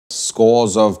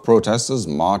Scores of protesters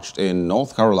marched in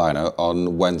North Carolina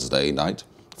on Wednesday night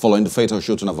following the fatal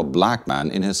shooting of a black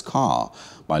man in his car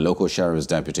by local sheriff's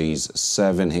deputies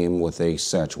serving him with a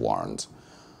search warrant.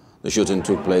 The shooting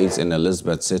took place in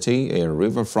Elizabeth City, a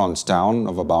riverfront town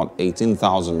of about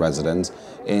 18,000 residents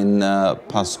in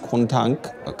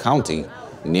Pasquotank County,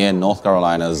 near North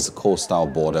Carolina's coastal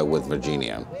border with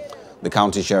Virginia. The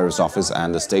county sheriff's office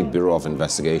and the State Bureau of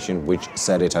Investigation, which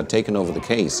said it had taken over the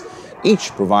case, each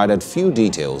provided few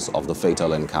details of the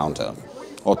fatal encounter.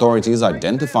 Authorities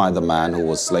identified the man who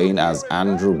was slain as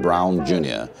Andrew Brown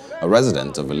Jr., a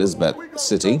resident of Elizabeth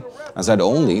City, and said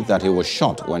only that he was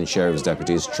shot when sheriff's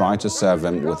deputies tried to serve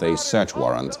him with a search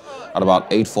warrant at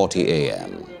about 8:40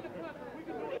 a.m.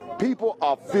 People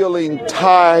are feeling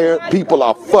tired, people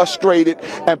are frustrated,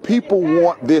 and people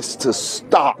want this to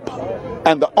stop.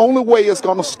 And the only way it's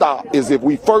going to stop is if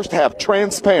we first have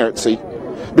transparency,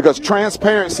 because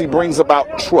transparency brings about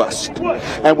trust.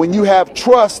 And when you have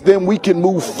trust, then we can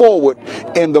move forward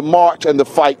in the march and the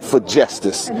fight for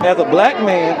justice. As a black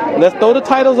man, let's throw the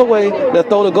titles away, let's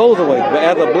throw the goals away. But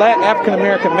as a black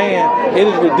African-American man, it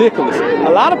is ridiculous.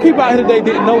 A lot of people out here today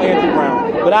didn't know Andrew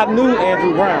Brown, but I knew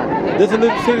Andrew Brown. This is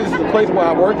the city, this is the place where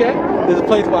I work at, this is the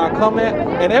place where I come at,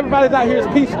 and everybody out here is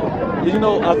peaceful. You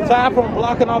know, aside from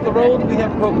blocking off the road, we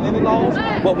haven't broken any laws,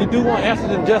 but we do want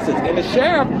answers and justice. And the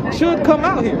sheriff should come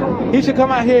out here. He should come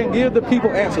out here and give the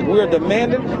people answers. We are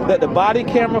demanding that the body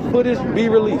camera footage be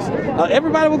released.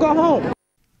 Everybody will go home.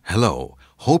 Hello.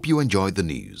 Hope you enjoyed the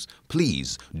news.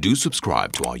 Please do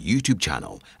subscribe to our YouTube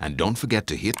channel and don't forget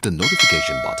to hit the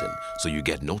notification button so you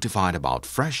get notified about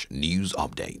fresh news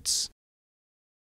updates.